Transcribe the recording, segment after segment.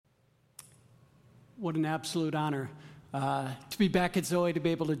What an absolute honor to be back at Zoe, to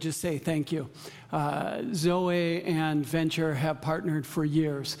be able to just say thank you. Zoe and Venture have partnered for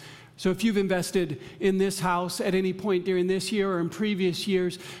years. So if you've invested in this house at any point during this year or in previous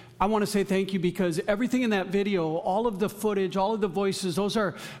years, I want to say thank you, because everything in that video, all of the footage, all of the voices, those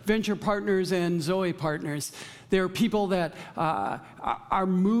are Venture partners and Zoe partners. They're people that are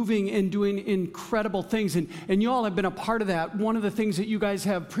moving and doing incredible things, and you all have been a part of that. One of the things that you guys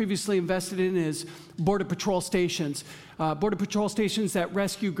have previously invested in is Border Patrol stations. Border Patrol stations that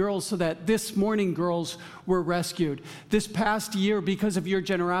rescue girls, so that this morning girls were rescued. This past year, because of your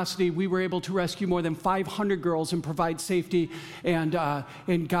generosity, we were able to rescue more than 500 girls and provide safety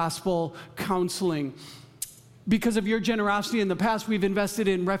and gospel counseling. Because of your generosity in the past, we've invested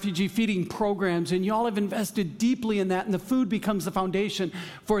in refugee feeding programs, and y'all have invested deeply in that, and the food becomes the foundation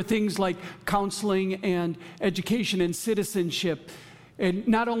for things like counseling and education and citizenship. And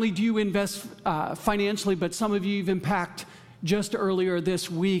not only do you invest financially, but some of you even packed just earlier this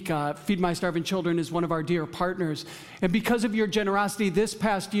week. Feed My Starving Children is one of our dear partners. And because of your generosity this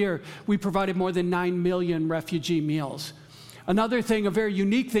past year, we provided more than 9 million refugee meals. Another thing, a very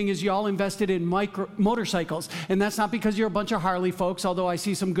unique thing, is you all invested in motorcycles. And that's not because you're a bunch of Harley folks, although I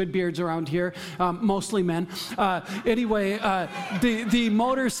see some good beards around here, mostly men.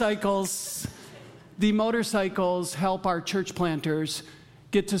 The motorcycles help our church planters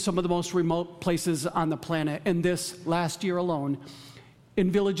get to some of the most remote places on the planet. And this last year alone,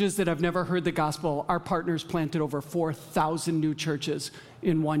 in villages that have never heard the gospel, our partners planted over 4,000 new churches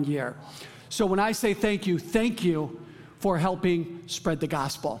in 1 year. So when I say thank you for helping spread the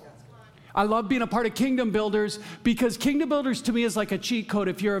gospel. I love being a part of Kingdom Builders, because Kingdom Builders to me is like a cheat code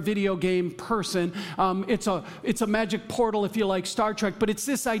if you're a video game person. It's a magic portal if you like Star Trek, but it's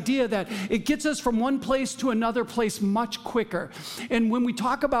this idea that it gets us from one place to another place much quicker. And when we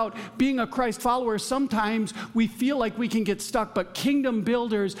talk about being a Christ follower, sometimes we feel like we can get stuck, but Kingdom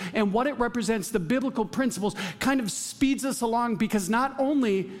Builders and what it represents, the biblical principles, kind of speeds us along, because not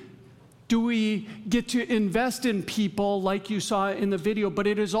only do we get to invest in people like you saw in the video, but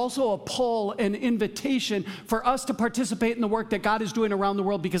it is also a pull, an invitation for us to participate in the work that God is doing around the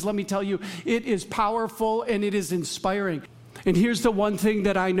world, because let me tell you, it is powerful and it is inspiring. And here's the one thing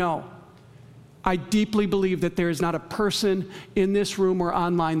that I know. I deeply believe that there is not a person in this room or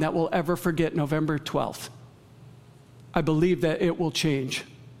online that will ever forget November 12th. I believe that it will change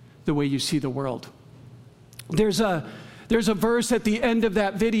the way you see the world. There's a verse at the end of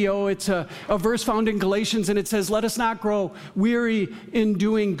that video. It's a verse found in Galatians, and it says, "Let us not grow weary in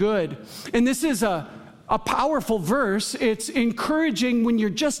doing good." And this is a powerful verse. It's encouraging when you're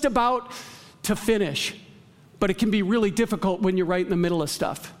just about to finish, but it can be really difficult when you're right in the middle of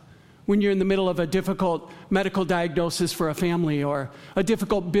stuff. When you're in the middle of a difficult medical diagnosis for a family, or a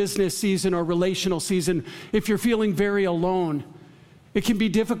difficult business season or relational season, if you're feeling very alone, it can be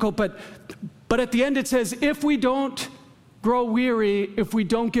difficult. But at the end it says, if we don't grow weary, if we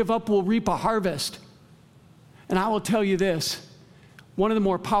don't give up, we'll reap a harvest. And I will tell you this, one of the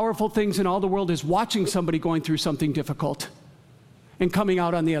more powerful things in all the world is watching somebody going through something difficult and coming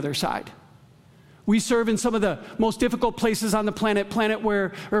out on the other side. We serve in some of the most difficult places on the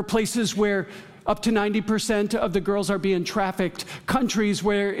places where up to 90% of the girls are being trafficked, countries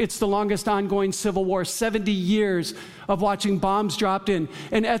where it's the longest ongoing civil war, 70 years of watching bombs dropped in,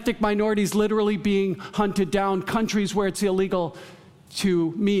 and ethnic minorities literally being hunted down, countries where it's illegal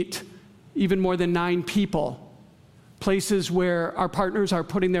to meet even more than 9 people, places where our partners are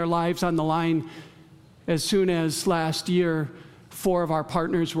putting their lives on the line. As soon as last year, 4 of our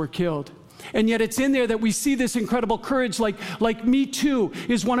partners were killed. And yet it's in there that we see this incredible courage. Like Me Too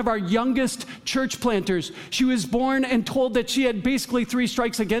is one of our youngest church planters. She was born and told that she had basically 3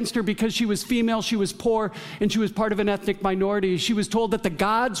 strikes against her because she was female, she was poor, and she was part of an ethnic minority. She was told that the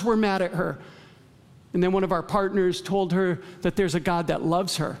gods were mad at her. And then one of our partners told her that there's a God that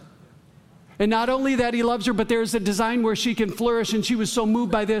loves her. And not only that he loves her, but there's a design where she can flourish. And she was so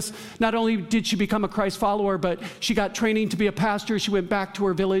moved by this, not only did she become a Christ follower, but she got training to be a pastor. She went back to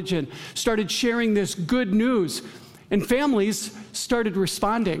her village and started sharing this good news. And families started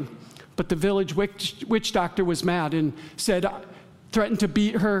responding. But the village witch doctor was mad and threatened to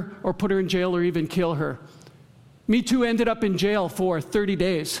beat her or put her in jail or even kill her. Me Too ended up in jail for 30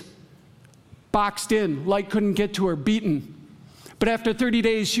 days. Boxed in, light couldn't get to her, beaten. But after 30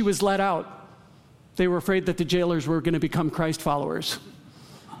 days, she was let out. They were afraid that the jailers were going to become Christ followers.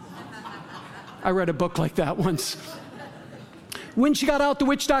 I read a book like that once. When she got out, the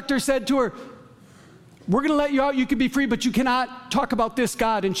witch doctor said to her, "We're going to let you out. You can be free, but you cannot talk about this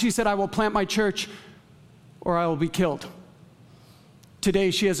God." And she said, "I will plant my church or I will be killed."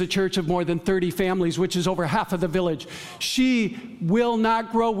 Today, she has a church of more than 30 families, which is over half of the village. She will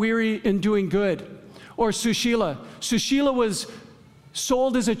not grow weary in doing good. Or Sushila. Sushila was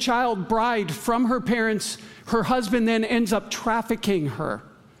sold as a child bride from her parents. Her husband then ends up trafficking her.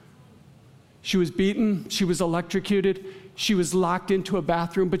 She was beaten. She was electrocuted. She was locked into a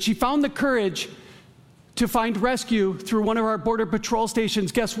bathroom. But she found the courage to find rescue through one of our Border Patrol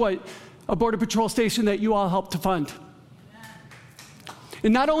stations. Guess what? A Border Patrol station that you all helped to fund.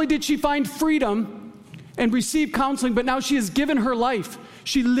 And not only did she find freedom and receive counseling, but now she has given her life.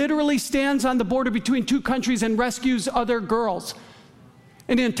 She literally stands on the border between two countries and rescues other girls.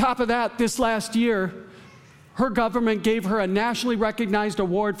 And on top of that, this last year, her government gave her a nationally recognized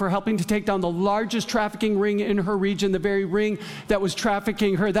award for helping to take down the largest trafficking ring in her region, the very ring that was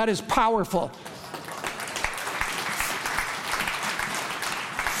trafficking her. That is powerful.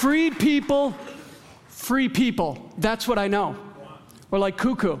 Freed people, free people. That's what I know. Or like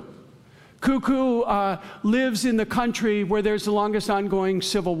Cuckoo. Cuckoo lives in the country where there's the longest ongoing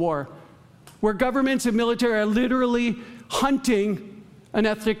civil war, where governments and military are literally hunting an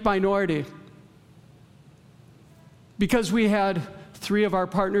ethnic minority. Because we had 3 of our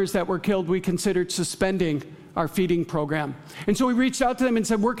partners that were killed, we considered suspending our feeding program. And so we reached out to them and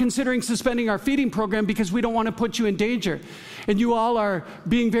said, we're considering suspending our feeding program because we don't want to put you in danger. And you all are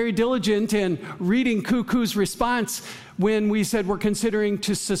being very diligent in reading Cuckoo's response when we said we're considering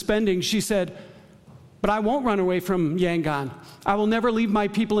to suspending. She said, but I won't run away from Yangon. I will never leave my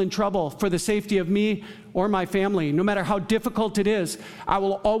people in trouble for the safety of me or my family. No matter how difficult it is, I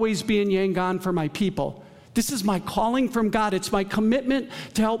will always be in Yangon for my people. This is my calling from God. It's my commitment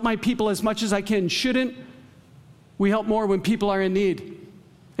to help my people as much as I can. Shouldn't we help more when people are in need?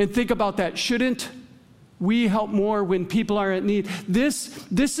 And think about that. Shouldn't we help more when people are in need? This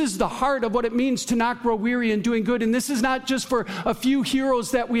is the heart of what it means to not grow weary in doing good. And this is not just for a few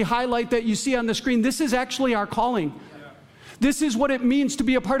heroes that we highlight that you see on the screen. This is actually our calling. This is what it means to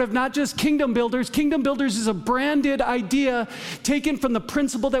be a part of not just Kingdom Builders. Kingdom Builders is a branded idea taken from the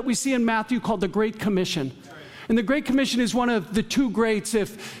principle that we see in Matthew called the Great Commission. And the Great Commission is one of the 2 greats.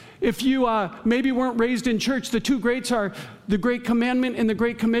 If you maybe weren't raised in church, the 2 greats are the Great Commandment and the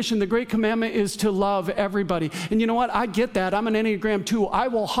Great Commission. The Great Commandment is to love everybody. And you know what? I get that. I'm an Enneagram 2. I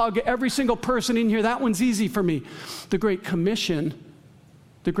will hug every single person in here. That one's easy for me. The Great Commission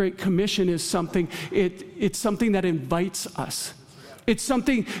is something, it's something that invites us. It's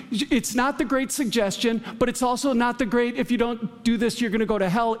not the great suggestion, but it's also not the great, if you don't do this, you're going to go to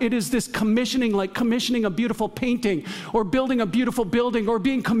hell. It is this commissioning, like commissioning a beautiful painting or building a beautiful building or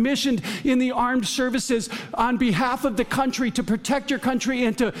being commissioned in the armed services on behalf of the country to protect your country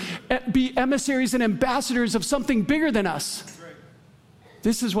and to be emissaries and ambassadors of something bigger than us.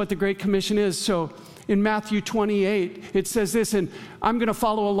 This is what the Great Commission is. So in Matthew 28, it says this, and I'm going to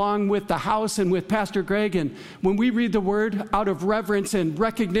follow along with the house and with Pastor Greg. And when we read the word out of reverence and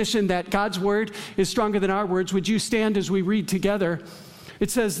recognition that God's word is stronger than our words, would you stand as we read together?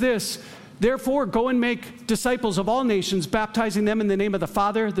 It says this, therefore, go and make disciples of all nations, baptizing them in the name of the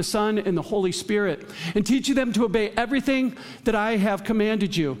Father, the Son, and the Holy Spirit, and teaching them to obey everything that I have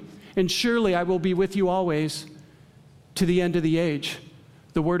commanded you. And surely I will be with you always to the end of the age.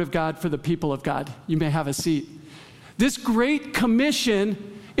 The word of God for the people of God. You may have a seat. This Great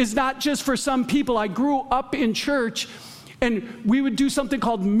Commission is not just for some people. I grew up in church, and we would do something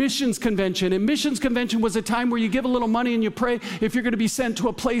called missions convention. And missions convention was a time where you give a little money and you pray if you're going to be sent to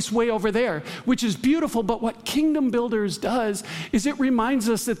a place way over there, which is beautiful. But what Kingdom Builders does is it reminds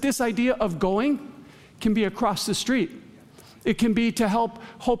us that this idea of going can be across the street. It can be to help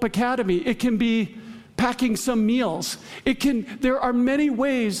Hope Academy. It can be packing some meals. There are many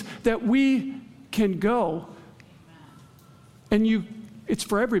ways that we can go. And it's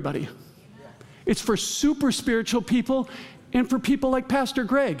for everybody. It's for super spiritual people and for people like Pastor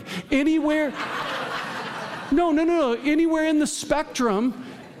Greg. Anywhere, no. Anywhere in the spectrum,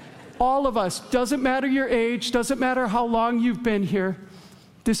 all of us, doesn't matter your age, doesn't matter how long you've been here,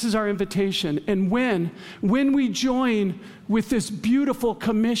 this is our invitation. And when we join with this beautiful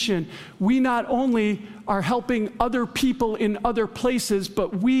commission, we not only are helping other people in other places,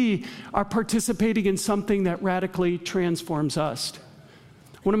 but we are participating in something that radically transforms us.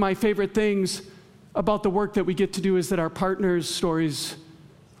 One of my favorite things about the work that we get to do is that our partners' stories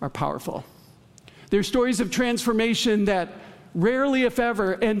are powerful. They're stories of transformation that rarely, if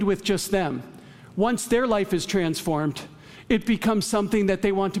ever, end with just them. Once their life is transformed, it becomes something that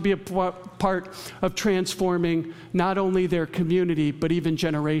they want to be a part of transforming not only their community, but even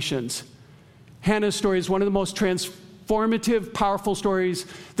generations. Hannah's story is one of the most transformative, powerful stories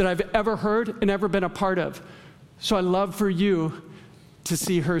that I've ever heard and ever been a part of. So I love for you to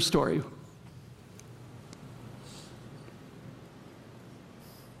see her story.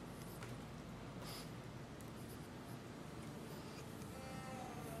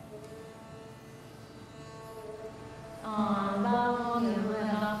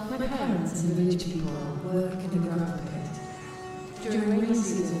 My parents and village people work in the gravel pit. During rainy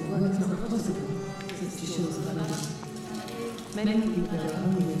season, work is not possible since the shores are flooded. Many people are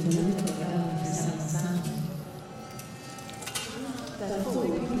hungry for a little early for sand. Therefore,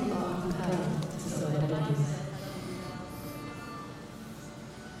 people are compelled to sell their bodies.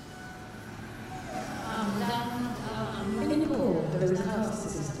 In Nepal, there is a caste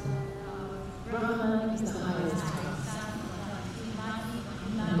system. Hurckman is the highest caste.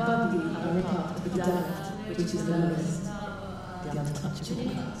 Above the are part of the Dalit, which is the lowest, the untouchable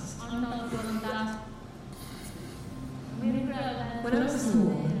caste. When I was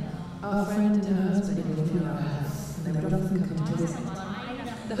small, our friend and her husband lived in our house, and they would often come to visit.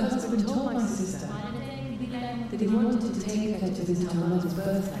 The husband told my sister that he wanted to take her to visit our mother's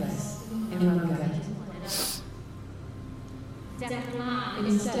birthplace in Hurckman.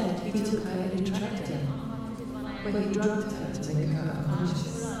 Instead, he took her in a tractor, where he drugged her to make her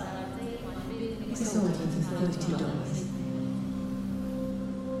unconscious. He sold her for $32.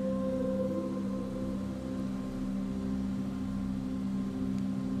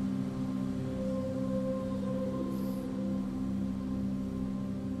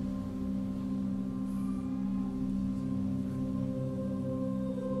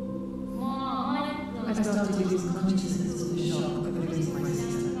 I started losing consciousness from the shock of losing my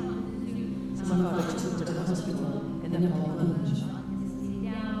sister. So my father took her to the hospital in Nepal.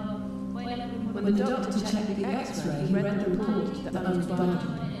 When the doctor checked the X-ray, he read the report that I was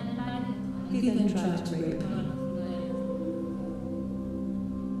vital. He then tried to rape her.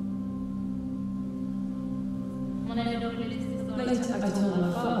 Later, I told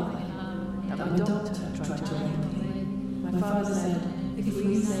my father that my doctor tried to rape me. My father said, if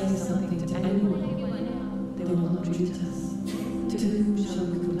we say something to anyone, they will not treat us. To whom shall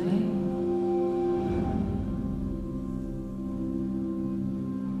we complain?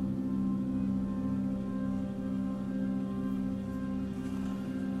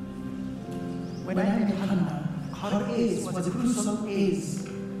 When I met Hannah, her age was a crucial age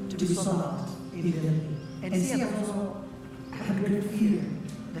to be sought in Delhi. And she also had great fear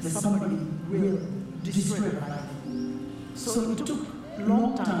that somebody will destroy her life. So it took a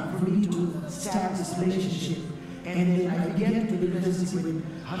long time for me to start this relationship. And then I began to build a relationship with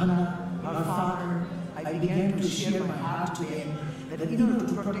Hannah, her father. I began to share my heart to them that in order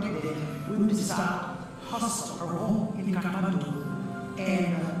to protect them, we would start hostel or home in Kathmandu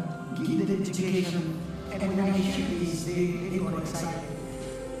and give them education. And when I shared this, they got excited.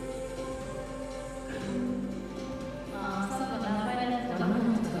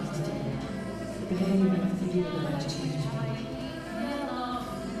 The behavior of the people that changed.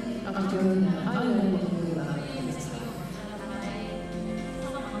 After going there, I learned what we were like in this time.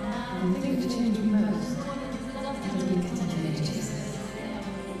 And the thing that changed me most was being getting Jesus.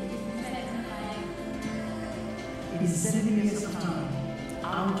 In 7 years of time,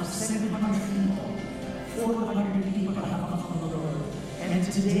 out of 700 people, 400 people have come from the Lord. And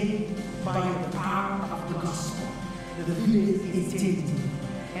today, by the power of the gospel, the village is changing.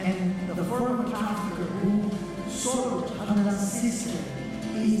 And the former trafficker who sold Hannah's sister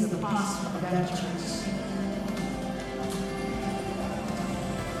is the pastor of that church.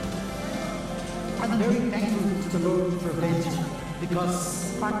 I'm very thankful to the Lord for Benjamin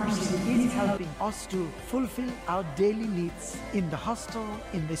because partnership is helping us to fulfill our daily needs in the hostel,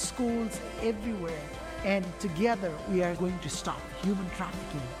 in the schools, everywhere. And together we are going to stop human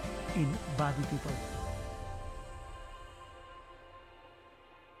trafficking in body people.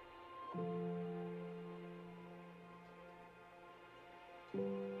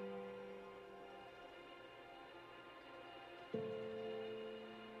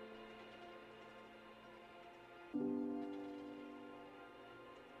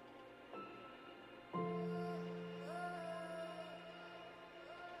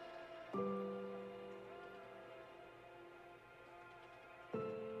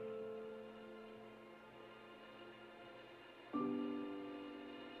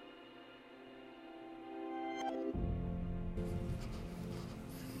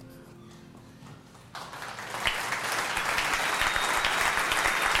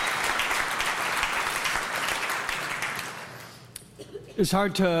 It's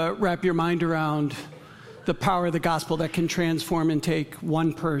hard to wrap your mind around the power of the gospel that can transform and take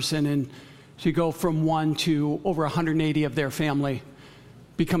one person and to go from one to over 180 of their family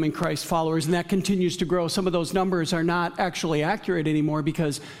becoming Christ followers, and that continues to grow. Some of those numbers are not actually accurate anymore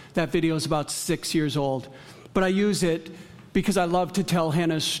because that video is about 6 years old. But I use it because I love to tell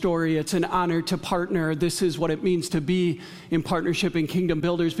Hannah's story. It's an honor to partner. This is what it means to be in partnership in Kingdom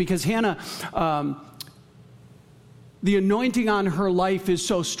Builders, because Hannah, the anointing on her life is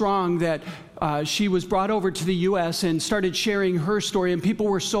so strong that she was brought over to the U.S. and started sharing her story, and people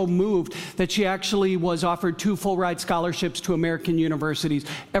were so moved that she actually was offered 2 full-ride scholarships to American universities,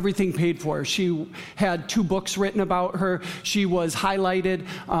 everything paid for. She had 2 books written about her. She was highlighted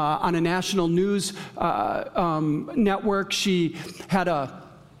on a national news network. She had a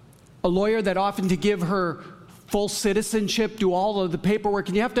lawyer that offered to give her full citizenship, do all of the paperwork.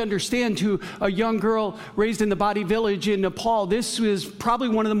 And you have to understand, to a young girl raised in the Badi village in Nepal, this is probably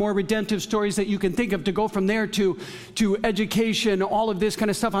one of the more redemptive stories that you can think of, to go from there to education, all of this kind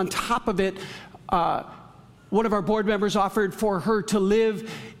of stuff. On top of it, one of our board members offered for her to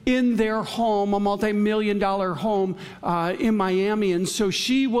live in their home, a multi-million-dollar home in Miami. And so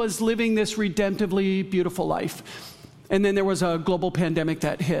she was living this redemptively beautiful life. And then there was a global pandemic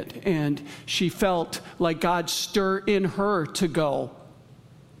that hit, and she felt like God stir in her to go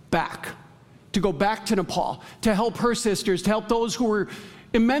back to Nepal, to help her sisters, to help those who were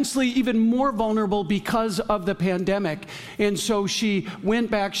immensely even more vulnerable because of the pandemic. And so she went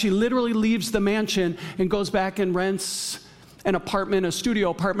back. She literally leaves the mansion and goes back and rents an apartment, a studio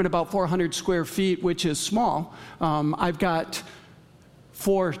apartment, about 400 square feet, which is small. I've got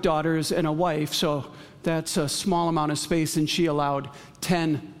 4 daughters and a wife, so that's a small amount of space, and she allowed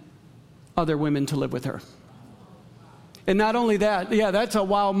 10 other women to live with her. And not only that, yeah, that's a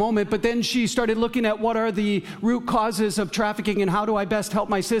wow moment, but then she started looking at what are the root causes of trafficking and how do I best help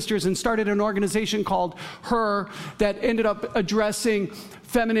my sisters, and started an organization called Her that ended up addressing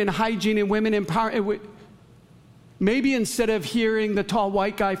feminine hygiene and women empowerment. Maybe instead of hearing the tall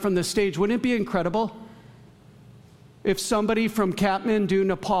white guy from the stage, wouldn't it be incredible if somebody from Kathmandu,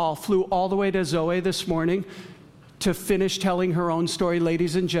 Nepal, flew all the way to Zoe this morning to finish telling her own story?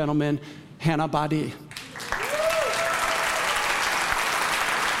 Ladies and gentlemen, Hannah Badi.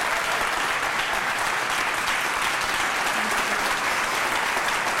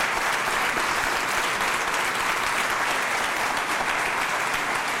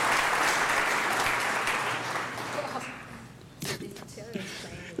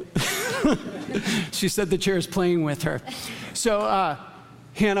 She said the chair is playing with her. So,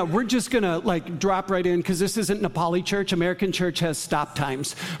 Hannah, we're just going to drop right in, because this isn't Nepali church. American church has stop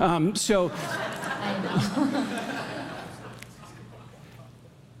times. I know.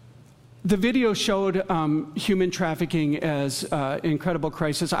 The video showed human trafficking as an incredible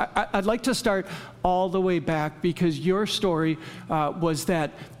crisis. I'd like to start all the way back, because your story was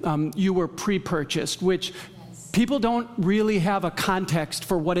that you were pre-purchased, which people don't really have a context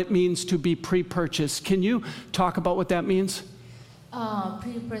for what it means to be pre-purchased. Can you talk about what that means?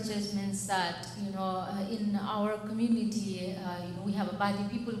 Pre-purchase means that, in our community, we have a Badi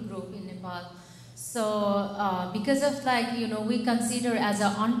people group in Nepal. So because of we consider as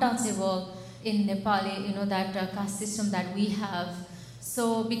an untouchable in Nepali, that caste system that we have.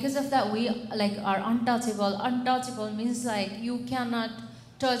 So because of that, we are untouchable. Untouchable means you cannot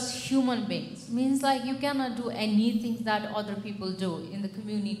touch human beings. Means you cannot do anything that other people do in the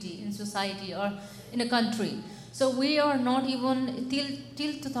community, in society, or in a country. So we are not even, till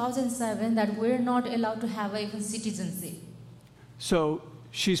 2007, that we're not allowed to have even citizenship. So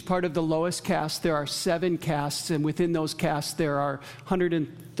she's part of the lowest caste. There are 7 castes, and within those castes there are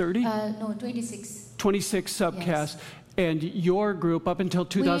 130? No, 26. 26 subcastes. Yes. And your group, up until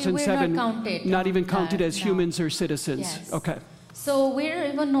 2007, not even counted as humans or citizens. Yes. Okay. So we're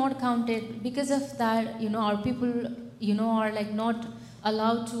even not counted. Because of that, our people, are not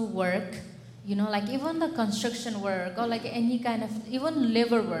allowed to work. Even the construction work, or any kind of, even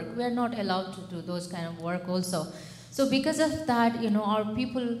labor work, we are not allowed to do those kind of work also. So because of that, our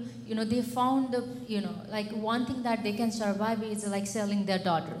people, they found one thing that they can survive is selling their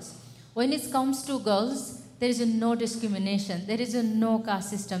daughters. When it comes to girls, there is no discrimination, there is no caste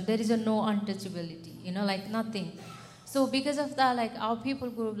system, there is no untouchability, nothing. So because of that, our people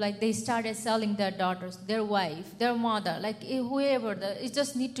group, they started selling their daughters, their wife, their mother, whoever, it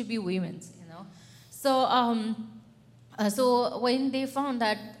just need to be women, So, so when they found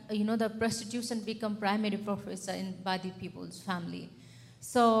that, the prostitution become primary professor in Badi people's family.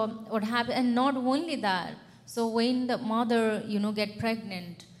 So what happened, and not only that, so when the mother, get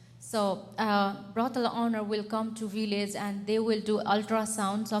pregnant, so brothel owner will come to village and they will do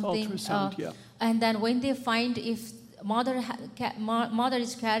ultrasound, something. Ultrasound, yeah. And then when they find if mother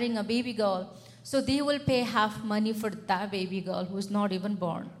is carrying a baby girl, So they will pay half money for that baby girl who's not even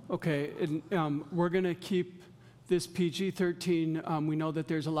born. Okay, and we're going to keep this PG-13. We know that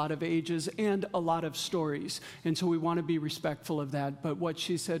there's a lot of ages and a lot of stories, and so we want to be respectful of that. But what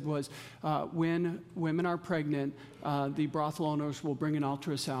she said was, when women are pregnant, the brothel owners will bring an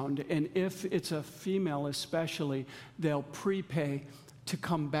ultrasound, and if it's a female especially, they'll prepay to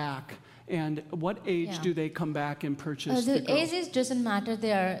come back. And what age do they come back and purchase the girl? Age doesn't matter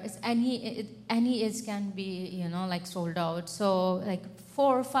there. It's any age can be, like sold out. So like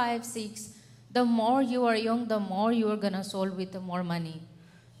 4, 5, 6, the more you are young, the more you are gonna sold with the more money.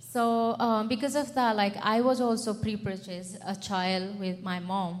 So because of that, like I was also pre-purchased a child with my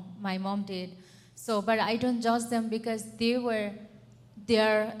mom. My mom did. So, but I don't judge them because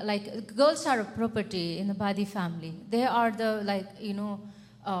they're like, girls are a property in the Badi family. They are the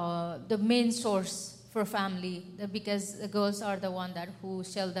the main source for family, because the girls are the one who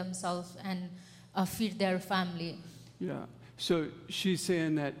sell themselves and feed their family. Yeah. So she's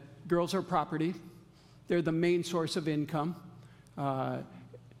saying that girls are property. They're the main source of income.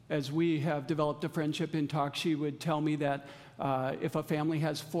 As we have developed a friendship in talk, she would tell me that if a family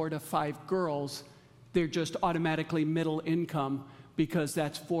has 4 to 5 girls, they're just automatically middle income because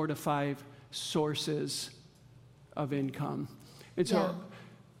that's 4 to 5 sources of income. And so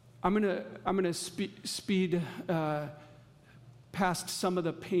I'm gonna speed past some of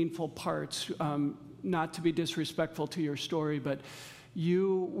the painful parts, not to be disrespectful to your story, but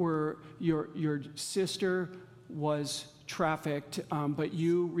your sister was trafficked, but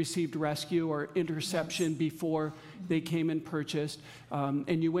you received rescue or interception before they came and purchased,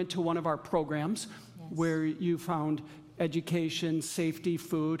 and you went to one of our programs where you found education, safety,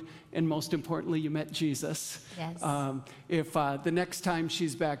 food, and most importantly, you met Jesus. Yes. If the next time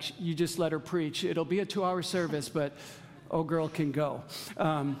she's back, you just let her preach. It'll be a 2-hour service, but oh, girl can go.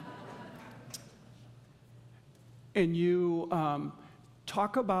 And you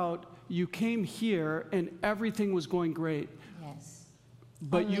talk about you came here and everything was going great. Yes.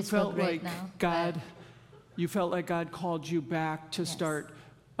 But you felt like God. You felt like God called you back to start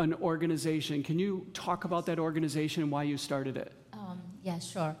an organization. Can you talk about that organization and why you started it? Yeah,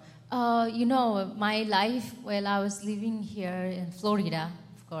 sure. My life while I was living here in Florida,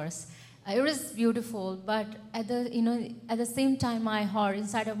 of course, it was beautiful. But at the same time,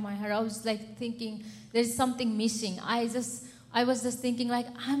 inside of my heart, I was like thinking there's something missing. I was just thinking like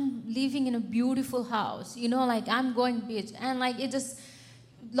I'm living in a beautiful house, like I'm going beach and like it just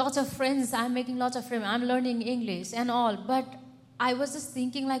lots of friends. I'm making lots of friends. I'm learning English and all, but I was just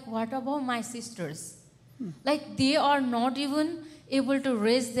thinking, like, what about my sisters? Like, they are not even able to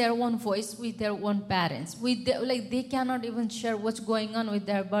raise their own voice with their own parents. They cannot even share what's going on with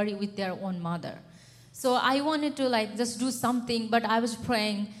their body with their own mother. So I wanted to, just do something, but I was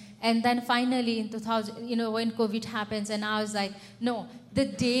praying. And then finally in 2000, when COVID happens, and I was like, no, the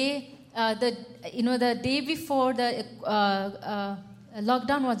day before the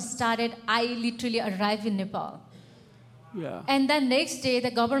lockdown was started, I literally arrived in Nepal. Yeah. And then next day,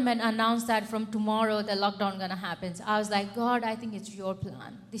 the government announced that from tomorrow the lockdown gonna happen. So I was like, God, I think it's your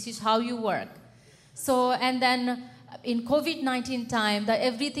plan. This is how you work. So, and then in COVID-19 time,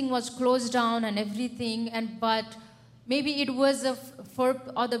 everything was closed down and everything. But maybe it was for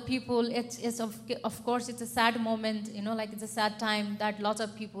other people. It's of course it's a sad moment. It's a sad time that lots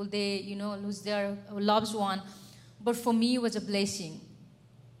of people they lose their loved one. But for me, it was a blessing.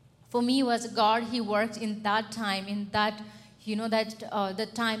 For me, was God. He worked in that time, in that, the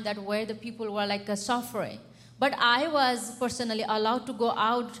time that where the people were suffering. But I was personally allowed to go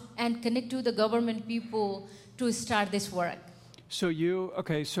out and connect to the government people to start this work. So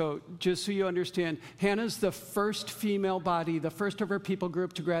just so you understand, Hannah's the first female body, the first of her people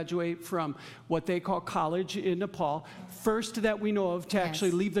group to graduate from what they call college in Nepal. First that we know of to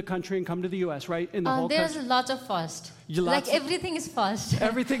actually leave the country and come to the U.S., right? In the whole there's country. lots of first. Everything is first.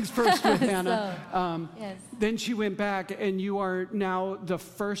 Everything's first with Hannah. Yes. Then she went back, and you are now the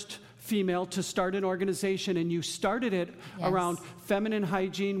first female to start an organization, and you started it around feminine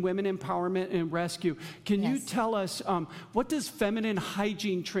hygiene, women empowerment, and rescue. Can you tell us, what does feminine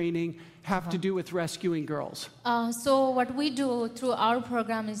hygiene training have to do with rescuing girls? So what we do through our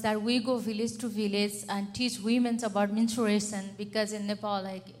program is that we go village to village and teach women about menstruation, because in Nepal,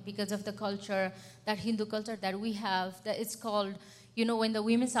 because of the culture, that Hindu culture that we have, that it's called, when the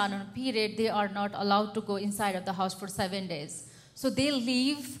women are on a period, they are not allowed to go inside of the house for 7 days. So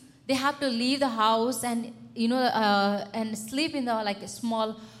they have to leave the house and and sleep in the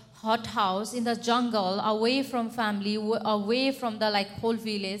small hot house in the jungle, away from family, away from the whole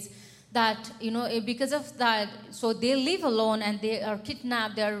village. that, because of that, so they live alone and they are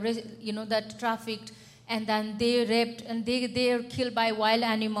kidnapped, they are, that trafficked, and then they raped and they are killed by wild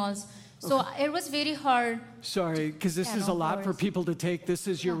animals. So it was very hard. Sorry, because this is a lot for people to take. This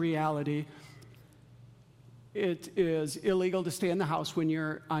is your reality. It is illegal to stay in the house when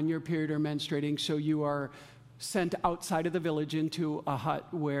you're on your period or menstruating, so you are sent outside of the village into a hut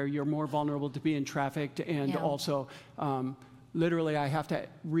where you're more vulnerable to being trafficked, and also, literally, I have to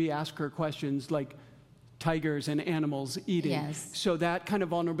re-ask her questions like tigers and animals eating. Yes. So that kind of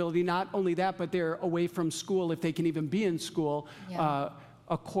vulnerability, not only that, but they're away from school, if they can even be in school,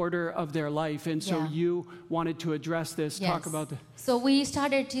 a quarter of their life. And so you wanted to address this. Talk about the... So we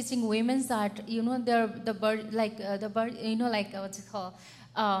started teaching women that, the bird, what's it called?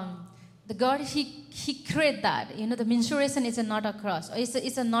 The God, he created that. The menstruation is not a cross.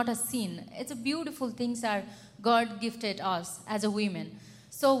 It's not a sin. It's a beautiful thing that God gifted us as a women.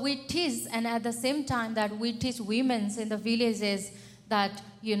 So we teach, and at the same time that we teach women in the villages that,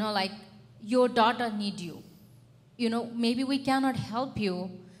 your daughter need you. Maybe we cannot help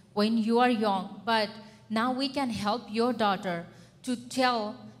you when you are young, but now we can help your daughter to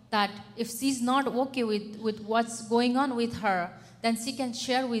tell that if she's not okay with what's going on with her, then she can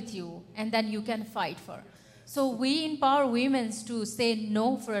share with you, and then you can fight for her. So we empower women to say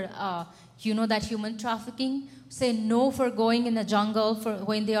no for, that human trafficking, say no for going in the jungle for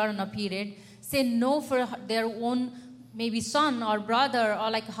when they are on a period, say no for their own maybe son or brother or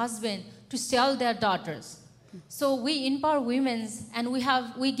like husband to sell their daughters. So we empower women, and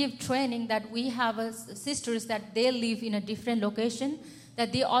we give training that we have sisters that they live in a different location,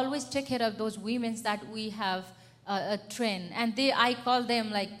 that they always take care of those women that we have trained, and I call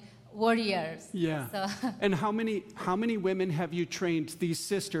them like warriors. Yeah. So. And how many women have you trained? These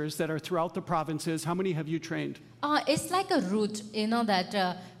sisters that are throughout the provinces, how many have you trained? It's like a route,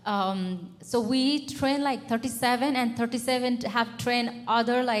 that. So we train like 37, and 37 have trained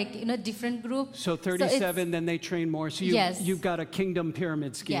other different groups. So 37, then they train more. So you've got a kingdom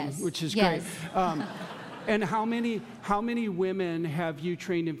pyramid scheme, which is great. And how many women have you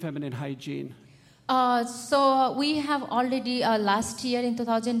trained in feminine hygiene? So we have already last year in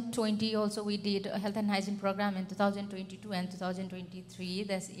 2020 also we did a health and hygiene program in 2022 and 2023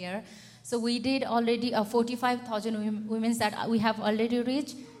 this year. So we did already 45,000 women that we have already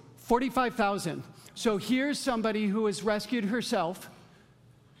reached. 45,000. So here's somebody who has rescued herself,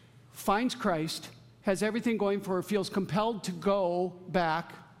 finds Christ, has everything going for her, feels compelled to go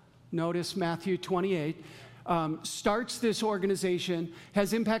back. Notice Matthew 28. Starts this organization,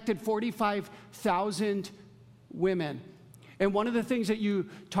 has impacted 45,000 women. And one of the things that you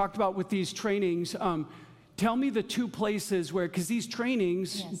talked about with these trainings, tell me the two places where, because these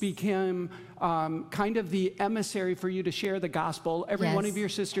trainings became kind of the emissary for you to share the gospel. Every one of your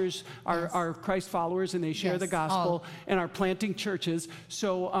sisters are Christ followers, and they share the gospel and are planting churches.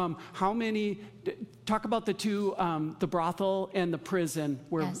 So how many, talk about the two, the brothel and the prison.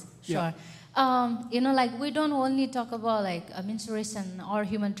 Where, sure. We don't only talk about menstruation or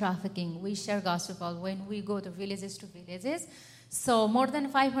human trafficking. We share gospel when we go to villages. So more than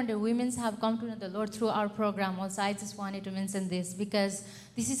 500 women have come to know the Lord through our program. Also, I just wanted to mention this because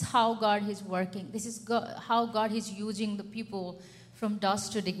this is how God is working. This is how God is using the people from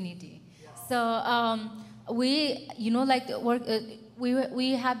dust to dignity. So we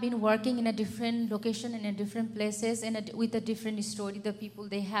have been working in a different location and in different places and with a different story, the people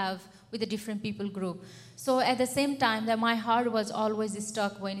they have with a different people group. So at the same time, that my heart was always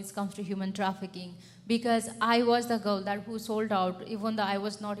stuck when it comes to human trafficking, because I was the girl who sold out even though I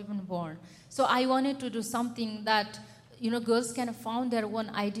was not even born. So I wanted to do something that, girls can found their own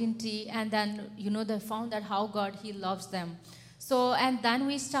identity, and then, they found that how God, He loves them. So, and then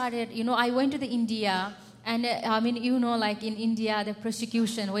we started, I went to the India. And in India, the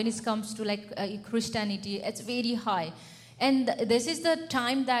persecution when it comes to Christianity, it's very high. And this is the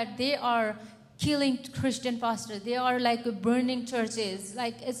time that they are killing Christian pastors. They are burning churches.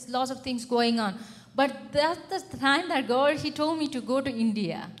 It's lots of things going on. But that's the time that God, He told me to go to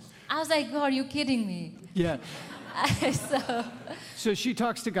India. I was like, God, are you kidding me? Yeah. So she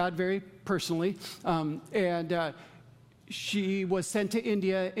talks to God very personally. She was sent to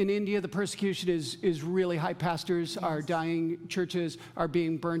India. In India, the persecution is really high. Pastors are dying. Churches are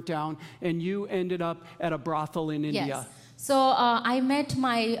being burnt down. And you ended up at a brothel in India. Yes. So I met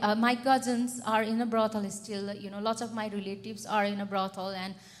my cousins are in a brothel still. Lots of my relatives are in a brothel.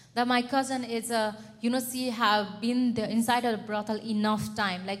 And my cousin is, she have been inside a brothel enough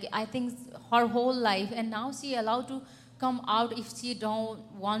time. I think her whole life. And now she allowed to come out if she don't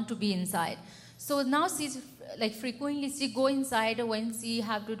want to be inside. So now she's like frequently she go inside when she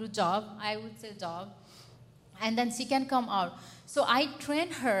have to do job, I would say job, and then she can come out. So I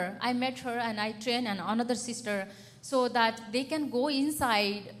trained her, I met her and I trained another sister so that they can go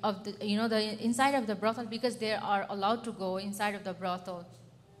inside of the, the inside of the brothel, because they are allowed to go inside of the brothel.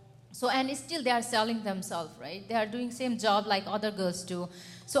 So, and still they are selling themselves, right? They are doing same job like other girls do.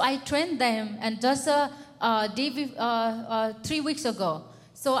 So I trained them, and just 3 weeks ago,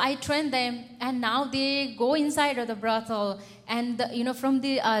 so I trained them, and now they go inside of the brothel. And from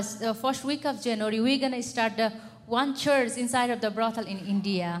the first week of January, we're gonna start one church inside of the brothel in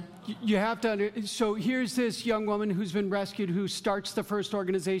India. You have to so here's this young woman who's been rescued, who starts the first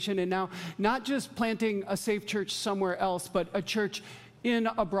organization, and now not just planting a safe church somewhere else, but a church in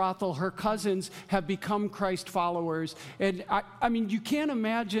a brothel. Her cousins have become Christ followers. And I mean, you can't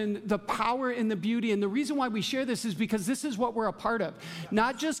imagine the power and the beauty. And the reason why we share this is because this is what we're a part of.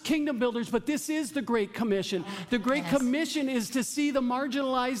 Not just kingdom builders, but this is the Great Commission. The Great Commission is to see the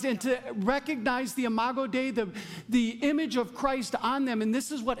marginalized and to recognize the Imago Dei, the image of Christ on them. And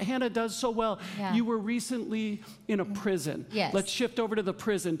this is what Hannah does so well. Yeah. You were recently in a prison. Yes. Let's shift over to the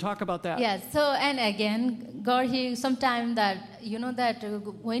prison. Talk about that. Yes. So, and again, God, sometimes that, that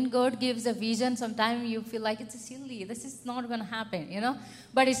when God gives a vision, sometimes you feel like it's silly. This is not going to happen,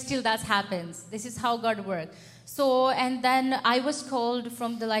 But it still does happens. This is how God works. So, and then I was called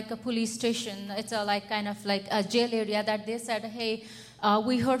from a police station. It's kind of like a jail area, that they said, hey,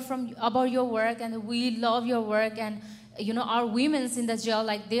 we heard about your work, and we love your work, and our women's in the jail,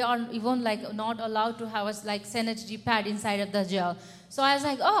 they are even not allowed to have a sanitary pad inside of the jail. So I was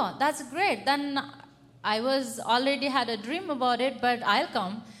like, oh, that's great. Then I was already had a dream about it, but I'll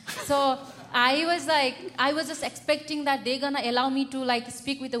come. So I was just expecting that they're gonna allow me to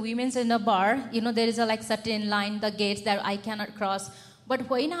speak with the women's in the bar. There is a certain line, the gates that I cannot cross. But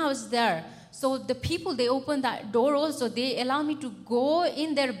when I was there, so the people, they opened that door also. They allow me to go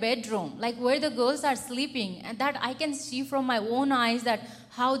in their bedroom, where the girls are sleeping, and that I can see from my own eyes that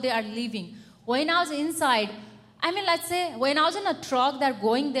how they are living. When I was inside, let's say when I was in a truck that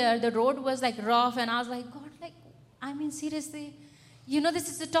going there, the road was rough, and I was like, God, seriously, this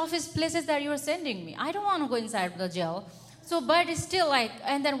is the toughest places that you are sending me. I don't want to go inside the jail. So, but it's still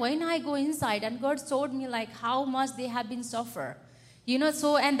and then when I go inside, and God showed me how much they have been suffer.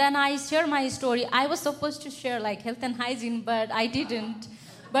 So, and then I share my story. I was supposed to share health and hygiene, but I didn't.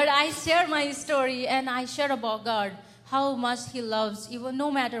 But I share my story, and I share about God, how much He loves, even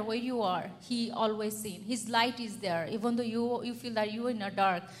no matter where you are, He always seen. His light is there, even though you feel that you are in the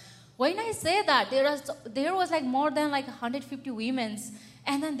dark. When I say that, there was more than 150 women,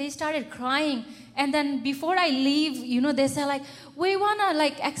 and then they started crying. And then before I leave, they say we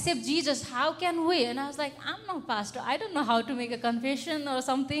wanna accept Jesus. How can we? And I was like, I'm no pastor. I don't know how to make a confession or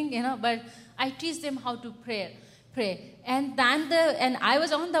something, but I teach them how to pray. And then and I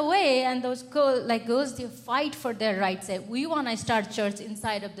was on the way, and those girls, they fight for their rights. Say, we want to start church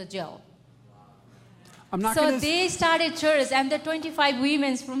inside of the jail. They started church, and the 25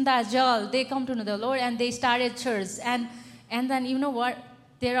 women from that jail, they come to know the Lord, and they started church. And then you know what?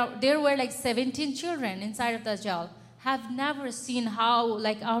 There were 17 children inside of the jail. Have never seen how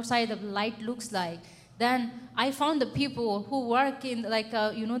outside of light looks like. Then I found the people who work in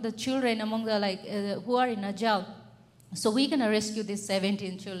the children among the who are in a jail. So we're gonna rescue these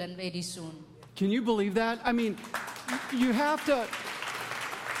 17 children very soon. Can you believe that? I mean, you have to.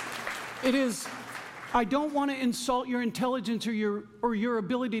 It is. I don't want to insult your intelligence or your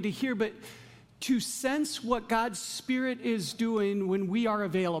ability to hear, but to sense what God's Spirit is doing when we are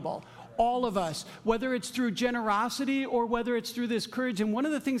available. All of us, whether it's through generosity or whether it's through this courage. And one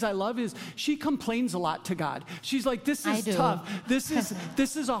of the things I love is she complains a lot to God. She's like, this is tough. This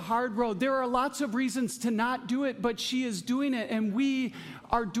is a hard road. There are lots of reasons to not do it, but she is doing it, and we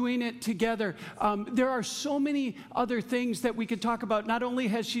are doing it together. There are so many other things that we could talk about. Not only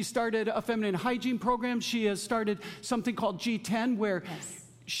has she started a feminine hygiene program, she has started something called G10, where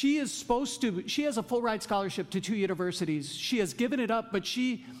she has a full ride scholarship to 2 universities. She has given it up, but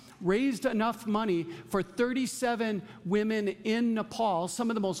she raised enough money for 37 women in Nepal, some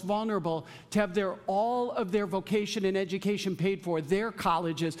of the most vulnerable, to have all of their vocation and education paid for, their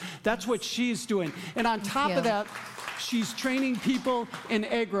colleges. That's what she's doing. And on top of that, she's training people in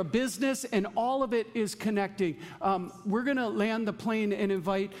agribusiness, and all of it is connecting. We're going to land the plane and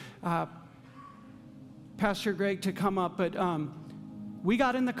invite Pastor Greg to come up, but we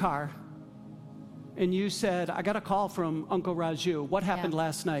got in the car, and you said, I got a call from Uncle Raju. What happened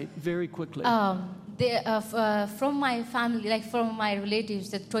last night? Very quickly. From my family, from my relatives,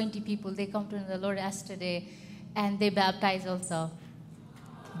 the 20 people, they come to the Lord yesterday, and they baptized also.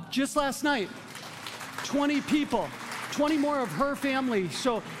 Just last night. 20 people. 20 more of her family.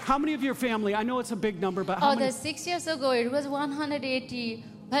 So how many of your family? I know it's a big number, but how many? 6 years ago it was 180.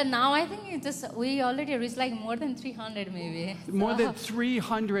 But now I think we already reached like more than 300 maybe. More than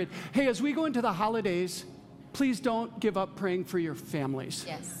 300. Hey, as we go into the holidays, please don't give up praying for your families.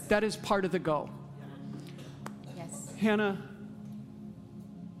 Yes. That is part of the go. Yes. Hannah,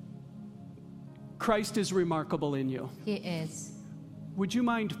 Christ is remarkable in you. He is. Would you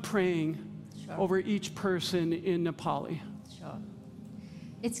mind praying Sure. over each person in Nepali? Sure.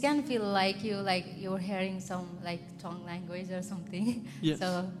 It can feel like you're hearing some like tongue language or something. Yes.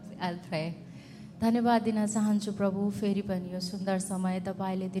 So I'll pray. धन्यवाद दिन चाहन्छु प्रभु फेरि पनि यो सुन्दर समय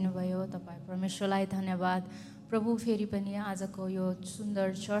तपाईले दिनुभयो तपाई परमेश्वरलाई धन्यवाद प्रभु फेरि पनि आजको यो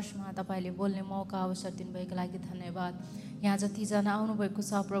सुन्दर चर्चमा तपाईले बोल्ने मौका अवसर दिनुभएको लागि धन्यवाद यहाँ जतिजना आउनुभएको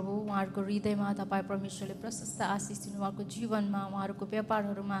छ प्रभु उहाँहरूको हृदयमा तपाईँ परमेश्वरले प्रशस्त आशिष दिनु उहाँको जीवनमा उहाँहरूको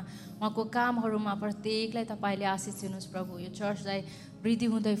व्यापारहरूमा उहाँको कामहरूमा प्रत्येकलाई तपाईँले आशिष दिनुहोस् प्रभु यो चर्चलाई वृद्धि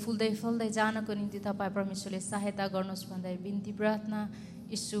हुँदै फुल्दै फल्दै जानको निम्ति तपाईँ परमेश्वरले सहायता गर्नुहोस् भन्दै बिन्ती प्रार्थना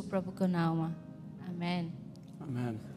यीशु प्रभुको नाममा आमेन Amen.